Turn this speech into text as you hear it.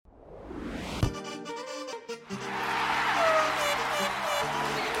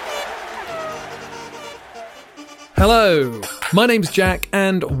Hello, my name's Jack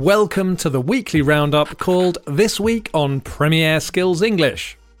and welcome to the weekly roundup called This Week on Premier Skills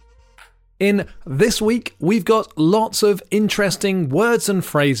English. In this week, we've got lots of interesting words and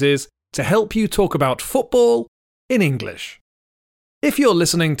phrases to help you talk about football in English. If you're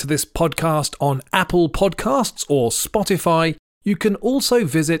listening to this podcast on Apple Podcasts or Spotify, you can also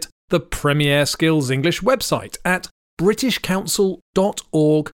visit the Premier Skills English website at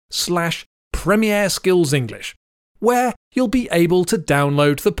britishcouncil.org/Premier Skills English, where you'll be able to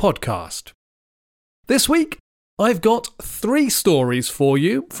download the podcast. This week, I've got 3 stories for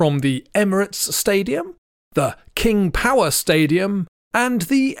you from the Emirates Stadium, the King Power Stadium, and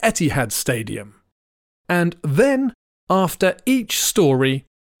the Etihad Stadium. And then, after each story,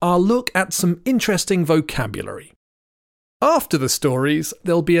 I'll look at some interesting vocabulary. After the stories,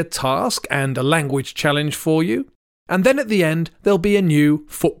 there'll be a task and a language challenge for you, and then at the end, there'll be a new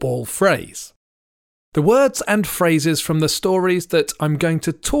football phrase. The words and phrases from the stories that I'm going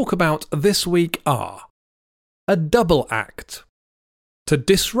to talk about this week are: a double act, to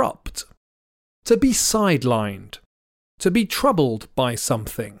disrupt, to be sidelined, to be troubled by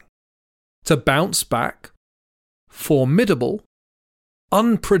something, to bounce back, formidable,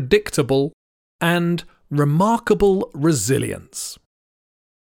 unpredictable, and remarkable resilience.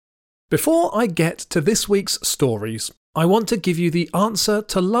 Before I get to this week's stories, I want to give you the answer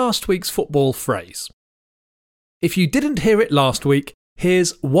to last week's football phrase. If you didn't hear it last week,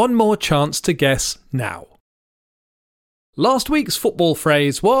 here's one more chance to guess now. Last week's football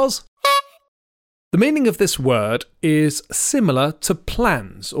phrase was... The meaning of this word is similar to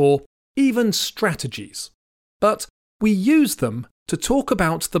plans or even strategies, but we use them to talk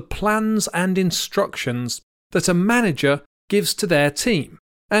about the plans and instructions that a manager gives to their team,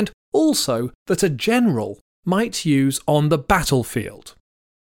 and also that a general might use on the battlefield.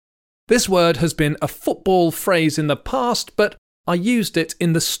 This word has been a football phrase in the past, but I used it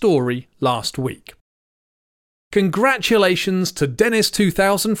in the story last week. Congratulations to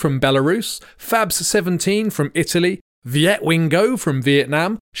Dennis2000 from Belarus, Fabs17 from Italy, Vietwingo from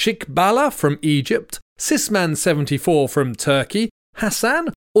Vietnam, Shikbala from Egypt, Sisman74 from Turkey, Hassan,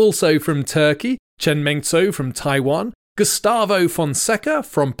 also from Turkey, Chenmengzo from Taiwan, Gustavo Fonseca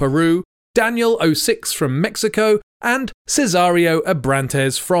from Peru, Daniel06 from Mexico, and Cesario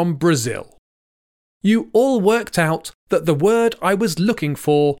Abrantes from Brazil. You all worked out that the word I was looking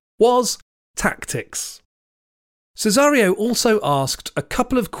for was tactics. Cesario also asked a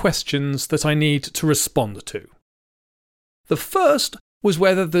couple of questions that I need to respond to. The first was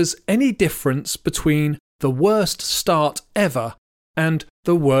whether there's any difference between the worst start ever and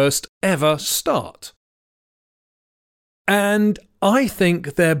the worst ever start. And I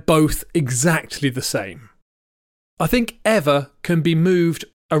think they're both exactly the same. I think ever can be moved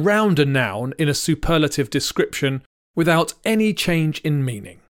around a noun in a superlative description without any change in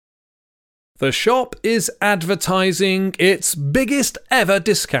meaning. The shop is advertising its biggest ever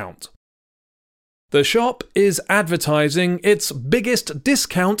discount. The shop is advertising its biggest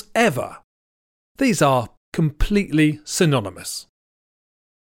discount ever. These are completely synonymous.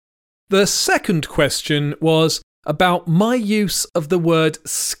 The second question was about my use of the word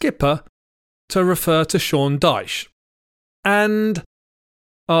skipper to refer to Sean Dyche. And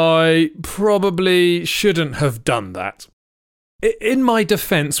I probably shouldn't have done that. In my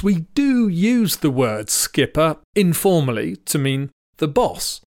defence, we do use the word skipper informally to mean the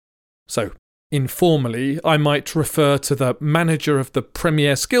boss. So, informally, I might refer to the manager of the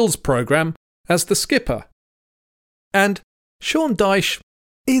Premier Skills programme as the skipper. And Sean Dyche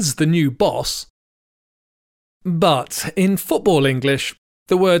is the new boss. But in football English,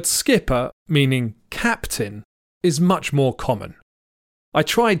 the word skipper, meaning captain, is much more common. I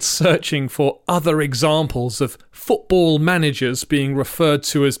tried searching for other examples of football managers being referred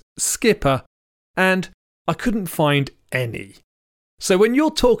to as skipper, and I couldn't find any. So when you're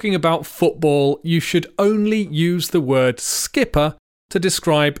talking about football, you should only use the word skipper to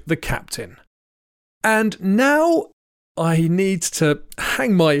describe the captain. And now I need to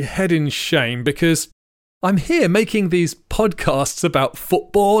hang my head in shame because I'm here making these podcasts about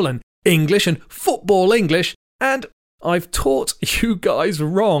football and English and football English, and I've taught you guys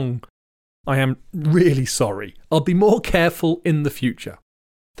wrong. I am really sorry. I'll be more careful in the future.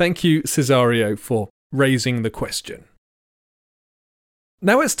 Thank you, Cesario, for raising the question.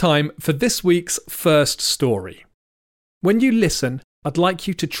 Now it's time for this week's first story. When you listen, I'd like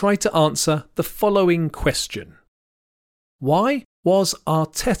you to try to answer the following question. Why was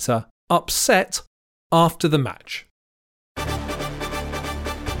Arteta upset after the match?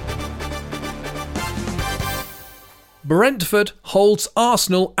 Brentford holds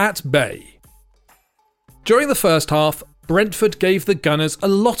Arsenal at bay. During the first half, Brentford gave the Gunners a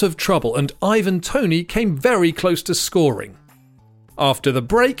lot of trouble and Ivan Toney came very close to scoring. After the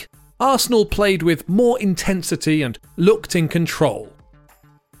break, Arsenal played with more intensity and looked in control.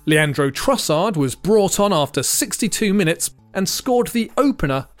 Leandro Trossard was brought on after 62 minutes and scored the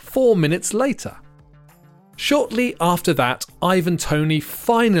opener 4 minutes later. Shortly after that, Ivan Toney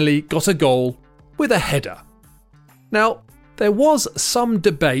finally got a goal with a header. Now, there was some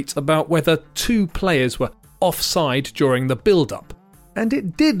debate about whether two players were offside during the build-up, and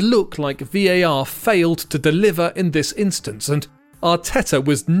it did look like VAR failed to deliver in this instance, and Arteta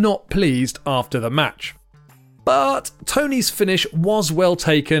was not pleased after the match. But Toney's finish was well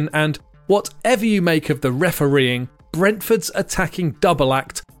taken, and whatever you make of the refereeing, Brentford's attacking double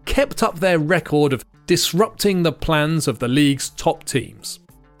act kept up their record of disrupting the plans of the league's top teams.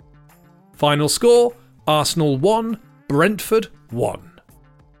 Final score, Arsenal 1, Brentford 1.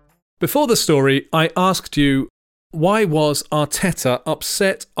 Before the story, I asked you, why was Arteta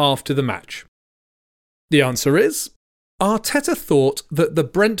upset after the match? The answer is, Arteta thought that the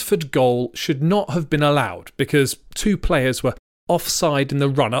Brentford goal should not have been allowed because two players were offside in the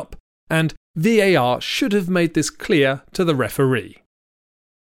run-up, and VAR should have made this clear to the referee.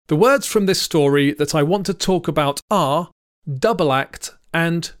 The words from this story that I want to talk about are double act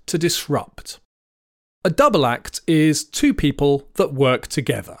and to disrupt. A double act is two people that work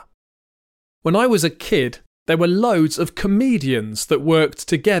together. When I was a kid, there were loads of comedians that worked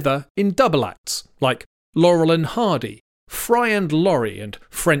together in double acts, like Laurel and Hardy, Fry and Laurie, and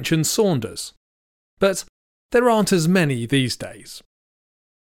French and Saunders. But there aren't as many these days.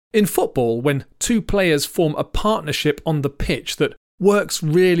 In football, when two players form a partnership on the pitch that works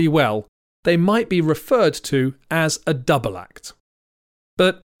really well, they might be referred to as a double act.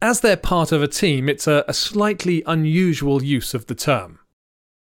 But as they're part of a team, it's a slightly unusual use of the term.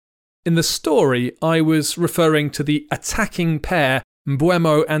 In the story, I was referring to the attacking pair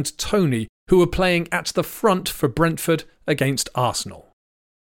Mbeumo and Toney, who were playing at the front for Brentford against Arsenal.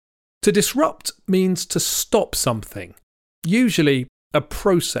 To disrupt means to stop something, usually a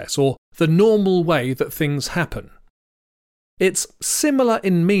process or the normal way that things happen. It's similar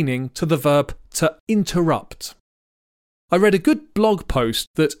in meaning to the verb to interrupt. I read a good blog post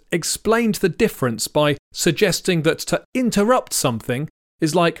that explained the difference by suggesting that to interrupt something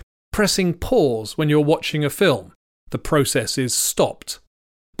is like pressing pause when you're watching a film. The process is stopped.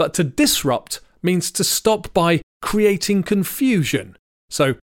 But to disrupt means to stop by creating confusion.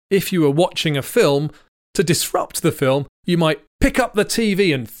 So if you were watching a film, to disrupt the film, you might pick up the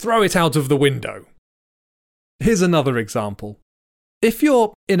TV and throw it out of the window. Here's another example. If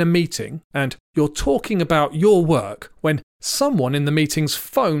you're in a meeting and you're talking about your work when someone in the meeting's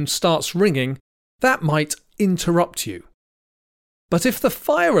phone starts ringing, that might interrupt you. But if the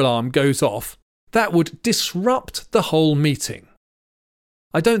fire alarm goes off, that would disrupt the whole meeting.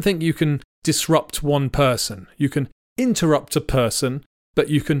 I don't think you can disrupt one person. You can interrupt a person, but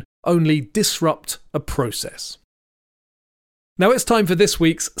you can only disrupt a process. Now it's time for this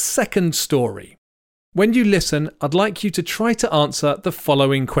week's second story. When you listen, I'd like you to try to answer the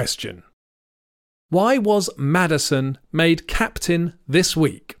following question. Why was Maddison made captain this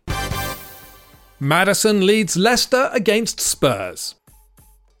week? Maddison leads Leicester against Spurs.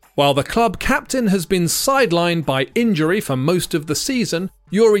 While the club captain has been sidelined by injury for most of the season,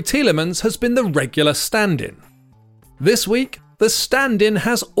 Youri Tielemans has been the regular stand-in. This week, the stand-in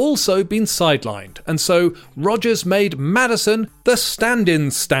has also been sidelined, and so Rodgers made Maddison the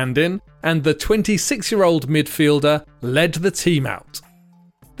stand-in stand-in, and the 26-year-old midfielder led the team out.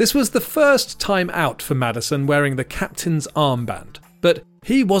 This was the first time out for Maddison wearing the captain's armband, but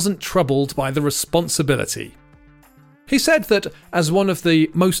he wasn't troubled by the responsibility. He said that as one of the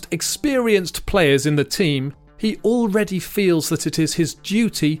most experienced players in the team, he already feels that it is his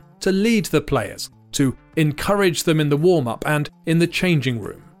duty to lead the players, to encourage them in the warm-up and in the changing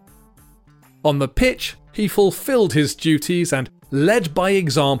room. On the pitch, he fulfilled his duties and led by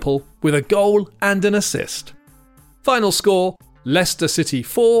example with a goal and an assist. Final score, Leicester City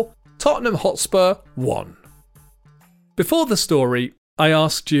 4, Tottenham Hotspur 1. Before the story, I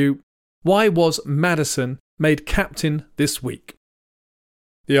asked you, why was Maddison made captain this week?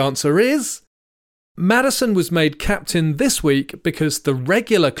 The answer is, Maddison was made captain this week because the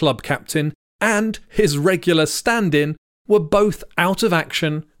regular club captain and his regular stand-in were both out of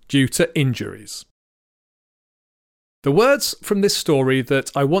action due to injuries. The words from this story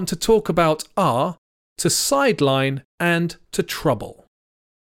that I want to talk about are to sideline and to trouble.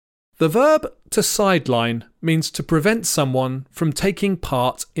 The verb to sideline means to prevent someone from taking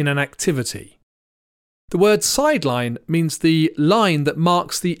part in an activity. The word sideline means the line that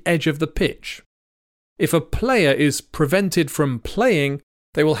marks the edge of the pitch. if a player is prevented from playing,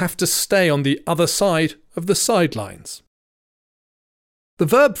 they will have to stay on the other side of the sidelines. The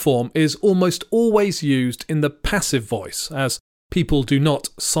verb form is almost always used in the passive voice, as people do not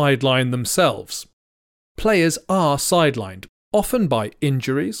sideline themselves. Players are sidelined, often by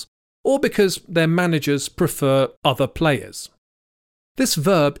injuries, or because their managers prefer other players. This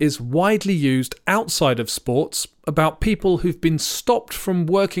verb is widely used outside of sports about people who've been stopped from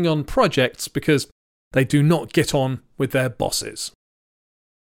working on projects because they do not get on with their bosses.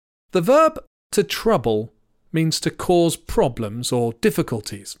 The verb to trouble means to cause problems or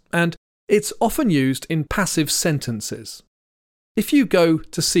difficulties, and it's often used in passive sentences. If you go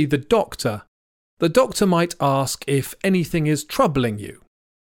to see the doctor might ask if anything is troubling you.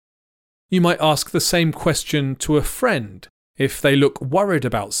 You might ask the same question to a friend if they look worried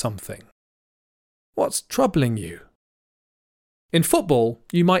about something. What's troubling you? In football,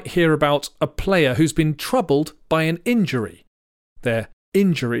 you might hear about a player who's been troubled by an injury. Their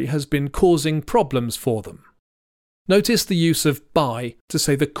injury has been causing problems for them. Notice the use of by to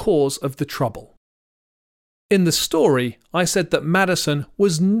say the cause of the trouble. In the story, I said that Maddison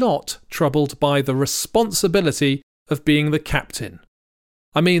was not troubled by the responsibility of being the captain.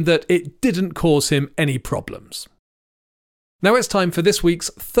 I mean that it didn't cause him any problems. Now it's time for this week's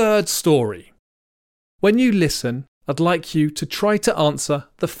third story. When you listen, I'd like you to try to answer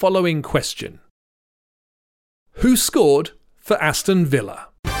the following question. Who scored for Aston Villa?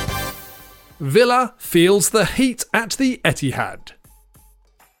 Villa feels the heat at the Etihad.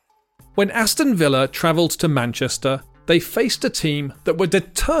 When Aston Villa travelled to Manchester, they faced a team that were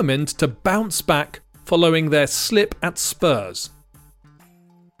determined to bounce back following their slip at Spurs.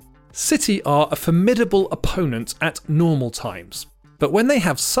 City are a formidable opponent at normal times, but when they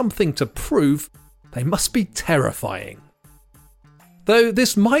have something to prove, they must be terrifying. Though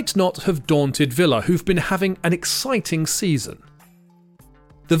this might not have daunted Villa, who've been having an exciting season.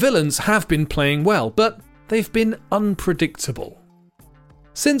 The Villains have been playing well, but they've been unpredictable.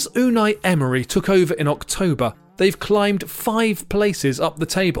 Since Unai Emery took over in October, they've climbed 5 places up the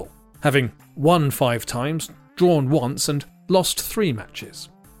table, having won 5 times, drawn once and lost 3 matches.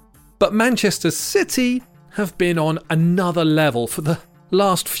 But Manchester City have been on another level for the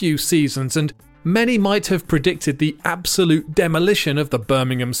last few seasons, and many might have predicted the absolute demolition of the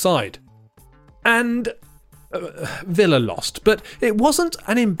Birmingham side. And Villa lost, but it wasn't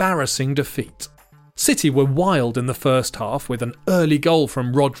an embarrassing defeat. City were wild in the first half with an early goal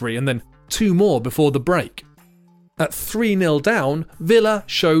from Rodri and then 2 more before the break. At 3-0 down, Villa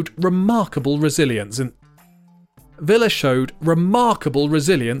showed remarkable resilience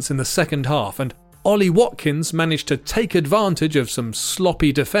in the second half, and Ollie Watkins managed to take advantage of some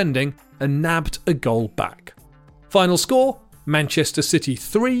sloppy defending and nabbed a goal back. Final score, Manchester City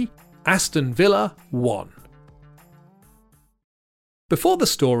 3, Aston Villa 1. Before the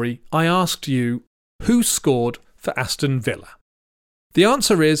story, I asked you, who scored for Aston Villa? The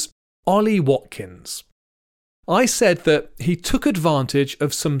answer is Ollie Watkins. I said that he took advantage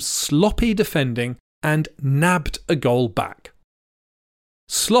of some sloppy defending and nabbed a goal back.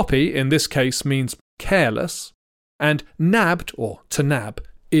 Sloppy in this case means careless, and nabbed or to nab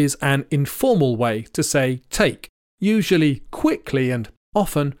is an informal way to say take, usually quickly and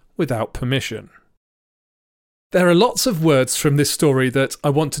often without permission. There are lots of words from this story that I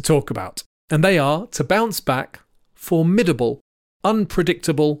want to talk about, and they are to bounce back, formidable,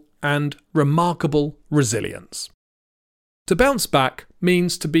 unpredictable, and remarkable resilience. To bounce back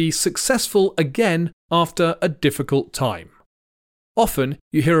means to be successful again after a difficult time. Often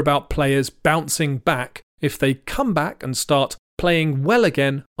you hear about players bouncing back if they come back and start playing well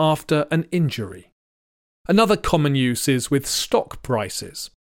again after an injury. Another common use is with stock prices.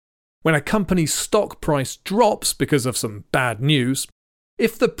 When a company's stock price drops because of some bad news,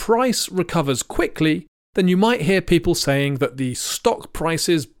 if the price recovers quickly, then you might hear people saying that the stock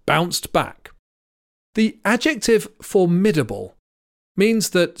prices bounced back. The adjective formidable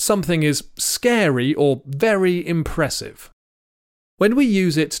means that something is scary or very impressive. When we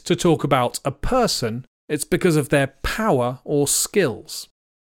use it to talk about a person, it's because of their power or skills.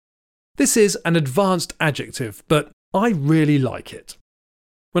 This is an advanced adjective, but I really like it.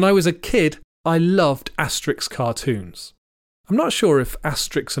 When I was a kid, I loved Asterix cartoons. I'm not sure if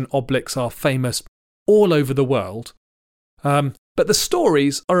Asterix and Obelix are famous all over the world, but the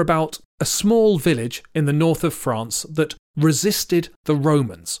stories are about a small village in the north of France that resisted the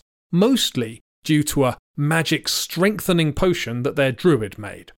Romans, mostly due to a magic strengthening potion that their druid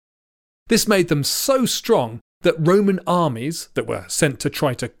made. This made them so strong that Roman armies that were sent to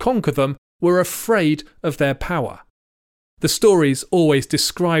try to conquer them were afraid of their power. The stories always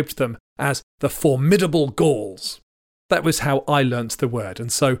described them as the formidable Gauls. That was how I learnt the word,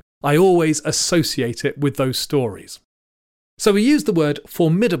 and so I always associate it with those stories. So we use the word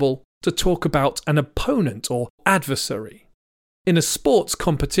formidable to talk about an opponent or adversary. In a sports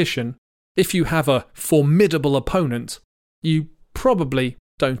competition, if you have a formidable opponent, you probably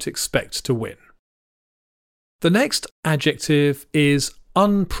don't expect to win. The next adjective is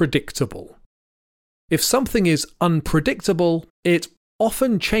unpredictable. If something is unpredictable, it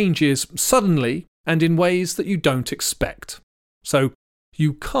often changes suddenly and in ways that you don't expect. So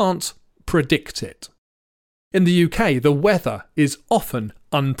you can't predict it. In the UK, the weather is often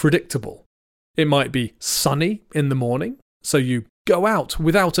unpredictable. It might be sunny in the morning, so you go out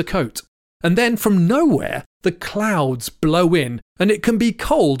without a coat. And then from nowhere, the clouds blow in and it can be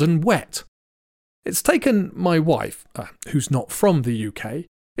cold and wet. It's taken my wife, who's not from the UK,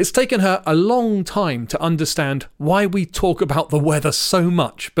 it's taken her a long time to understand why we talk about the weather so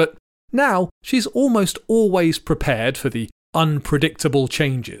much, but now she's almost always prepared for the unpredictable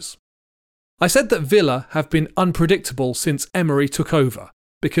changes. I said that Villa have been unpredictable since Emery took over,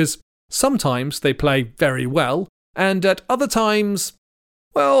 because sometimes they play very well, and at other times,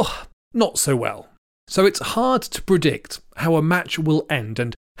 well, not so well. So it's hard to predict how a match will end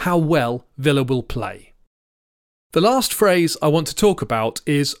and how well Villa will play. The last phrase I want to talk about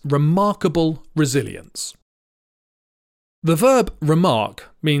is remarkable resilience. The verb remark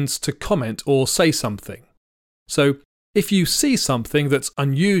means to comment or say something. So if you see something that's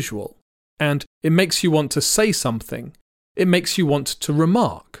unusual and it makes you want to say something, it makes you want to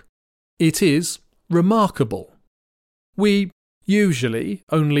remark. It is remarkable. We usually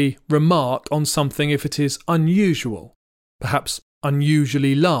only remark on something if it is unusual, perhaps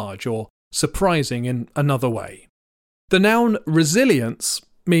unusually large or surprising in another way. The noun resilience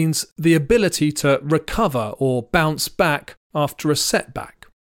means the ability to recover or bounce back after a setback.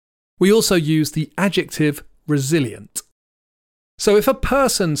 We also use the adjective resilient. So if a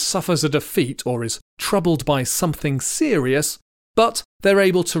person suffers a defeat or is troubled by something serious, but they're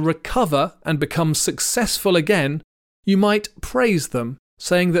able to recover and become successful again, you might praise them,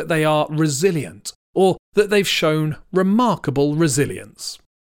 saying that they are resilient or that they've shown remarkable resilience.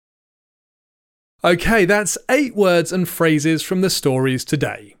 Okay, that's 8 words and phrases from the stories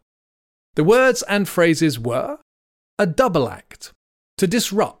today. The words and phrases were a double act, to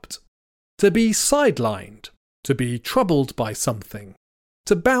disrupt, to be sidelined, to be troubled by something,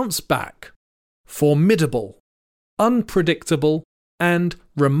 to bounce back, formidable, unpredictable, and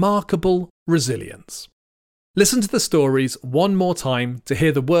remarkable resilience. Listen to the stories one more time to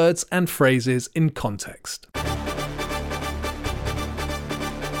hear the words and phrases in context.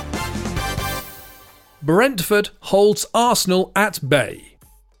 Brentford holds Arsenal at bay.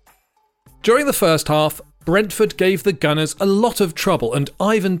 During the first half, Brentford gave the Gunners a lot of trouble and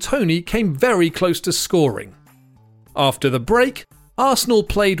Ivan Toney came very close to scoring. After the break, Arsenal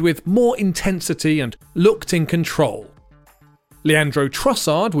played with more intensity and looked in control. Leandro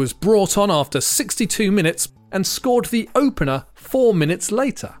Trossard was brought on after 62 minutes and scored the opener 4 minutes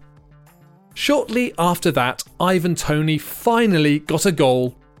later. Shortly after that, Ivan Toney finally got a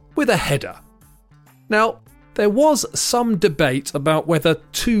goal with a header. Now, there was some debate about whether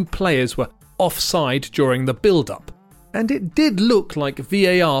 2 players were offside during the build-up, and it did look like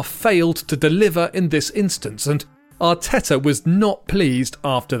VAR failed to deliver in this instance, and Arteta was not pleased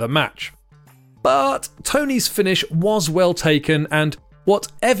after the match. But Toney's finish was well taken, and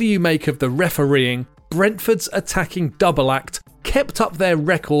whatever you make of the refereeing, Brentford's attacking double act kept up their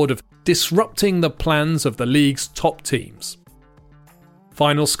record of disrupting the plans of the league's top teams.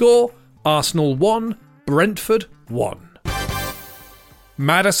 Final score: Arsenal 1, Brentford 1.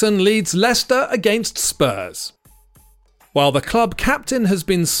 Maddison leads Leicester against Spurs. While the club captain has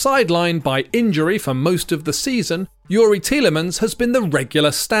been sidelined by injury for most of the season, Youri Tielemans has been the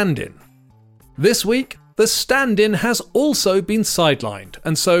regular stand-in. This week, the stand-in has also been sidelined,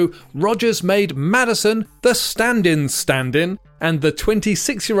 and so Rodgers made Maddison the stand-in, and the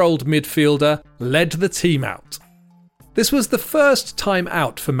 26-year-old midfielder led the team out. This was the first time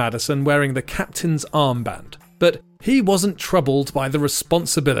out for Maddison wearing the captain's armband, but he wasn't troubled by the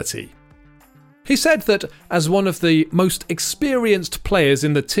responsibility. He said that as one of the most experienced players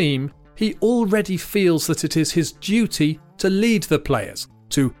in the team, he already feels that it is his duty to lead the players,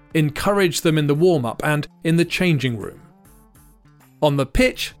 to encourage them in the warm-up and in the changing room. On the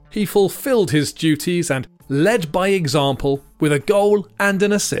pitch, he fulfilled his duties and led by example with a goal and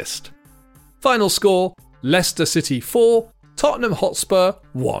an assist. Final score: Leicester City 4, Tottenham Hotspur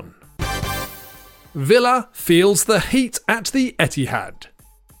 1. Villa feels the heat at the Etihad.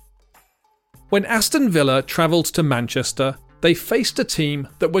 When Aston Villa travelled to Manchester, they faced a team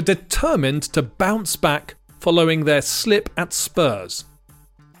that were determined to bounce back following their slip at Spurs.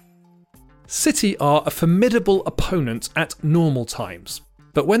 City are a formidable opponent at normal times,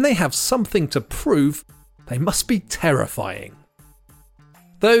 but when they have something to prove, they must be terrifying.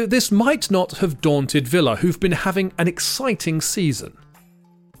 Though this might not have daunted Villa, who've been having an exciting season.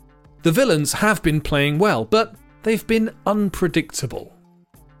 The Villains have been playing well, but they've been unpredictable.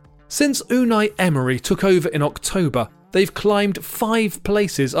 Since Unai Emery took over in October, they've climbed 5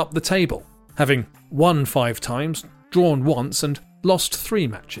 places up the table, having won 5 times, drawn once and lost 3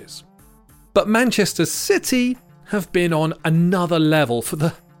 matches. But Manchester City have been on another level for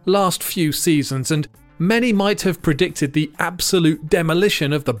the last few seasons, and many might have predicted the absolute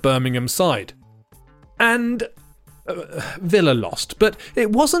demolition of the Birmingham side. And Villa lost, but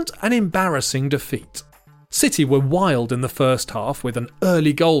it wasn't an embarrassing defeat. City were wild in the first half with an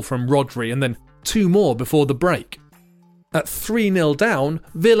early goal from Rodri and then 2 more before the break. At 3-0 down,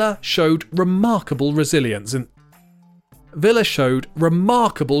 Villa showed remarkable resilience in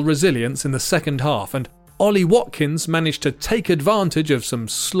the second half, and Ollie Watkins managed to take advantage of some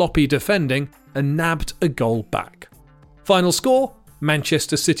sloppy defending and nabbed a goal back. Final score,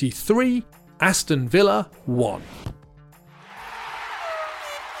 Manchester City 3, Aston Villa 1.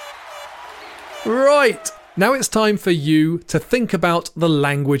 Right, now it's time for you to think about the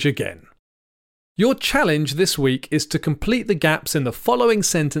language again. Your challenge this week is to complete the gaps in the following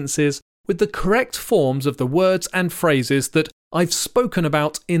sentences with the correct forms of the words and phrases that I've spoken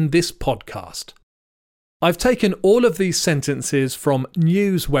about in this podcast. I've taken all of these sentences from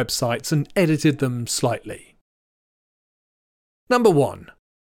news websites and edited them slightly. Number 1.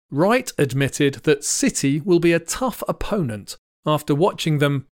 Wright admitted that City will be a tough opponent after watching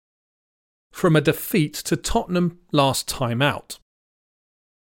them from a defeat to Tottenham last time out.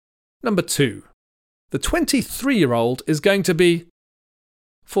 Number 2. The 23-year-old is going to be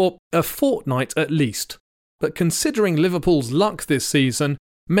for a fortnight at least, but considering Liverpool's luck this season,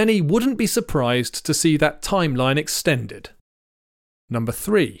 many wouldn't be surprised to see that timeline extended. Number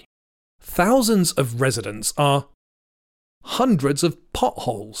 3. Thousands of residents are hundreds of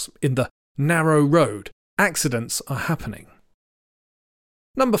potholes in the narrow road. Accidents are happening.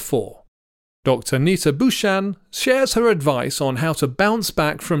 Number 4. Dr. Nita Bhushan shares her advice on how to bounce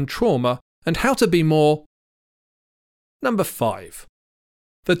back from trauma and how to be more. Number 5.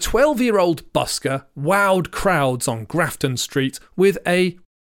 The 12-year-old busker wowed crowds on Grafton Street with a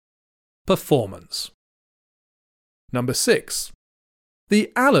performance. Number 6.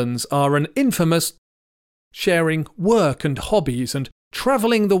 The Allens are an infamous sharing work and hobbies and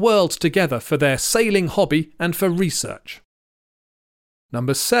travelling the world together for their sailing hobby and for research.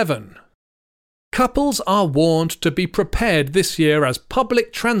 Number 7. Couples are warned to be prepared this year as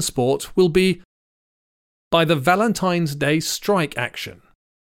public transport will be by the Valentine's Day strike action.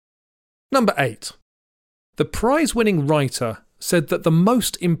 Number 8. The prize-winning writer said that the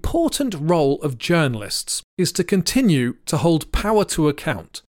most important role of journalists is to continue to hold power to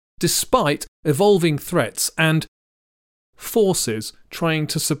account, despite evolving threats and forces trying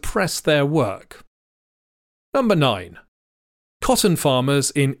to suppress their work. Number 9. Cotton farmers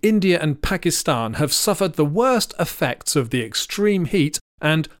in India and Pakistan have suffered the worst effects of the extreme heat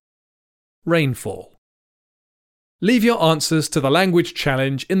and rainfall. Leave your answers to the language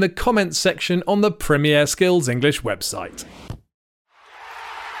challenge in the comments section on the Premier Skills English website.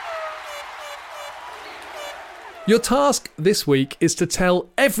 Your task this week is to tell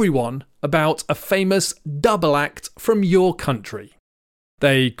everyone about a famous double act from your country.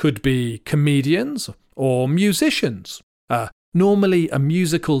 They could be comedians or musicians. Normally, a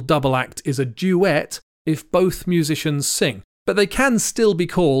musical double act is a duet if both musicians sing, but they can still be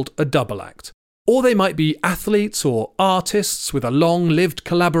called a double act. Or they might be athletes or artists with a long-lived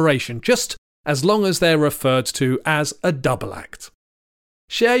collaboration, just as long as they're referred to as a double act.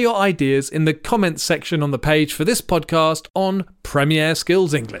 Share your ideas in the comments section on the page for this podcast on Premier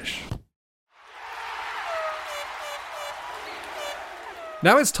Skills English.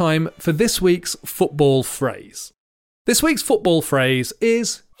 Now it's time for this week's football phrase. This week's football phrase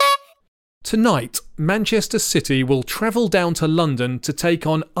is: tonight, Manchester City will travel down to London to take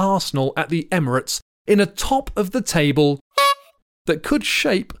on Arsenal at the Emirates in a top-of-the-table that could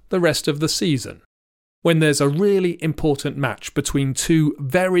shape the rest of the season. When there's a really important match between two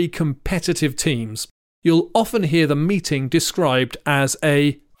very competitive teams, you'll often hear the meeting described as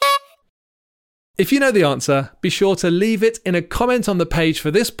a... If you know the answer, be sure to leave it in a comment on the page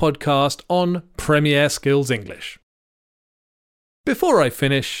for this podcast on Premier Skills English. Before I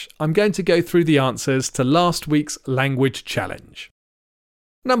finish, I'm going to go through the answers to last week's language challenge.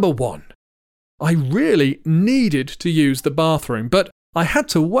 Number 1. I really needed to use the bathroom, but I had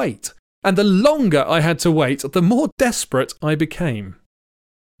to wait, and the longer I had to wait, the more desperate I became.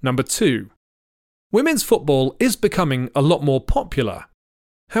 Number 2. Women's football is becoming a lot more popular.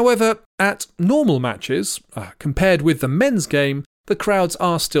 However, at normal matches, compared with the men's game, the crowds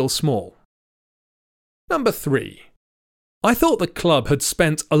are still small. Number 3. I thought the club had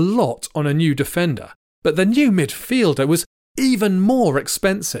spent a lot on a new defender, but the new midfielder was even more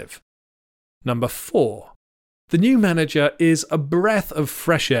expensive. Number 4. The new manager is a breath of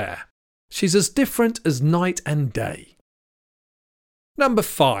fresh air. She's as different as night and day. Number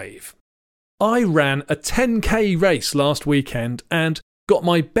 5. I ran a 10k race last weekend and got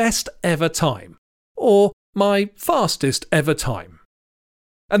my best ever time, or my fastest ever time.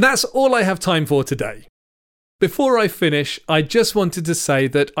 And that's all I have time for today. Before I finish, I just wanted to say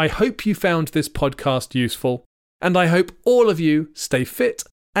that I hope you found this podcast useful, and I hope all of you stay fit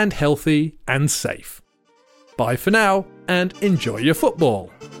and healthy and safe. Bye for now, and enjoy your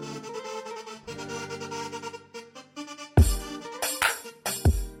football.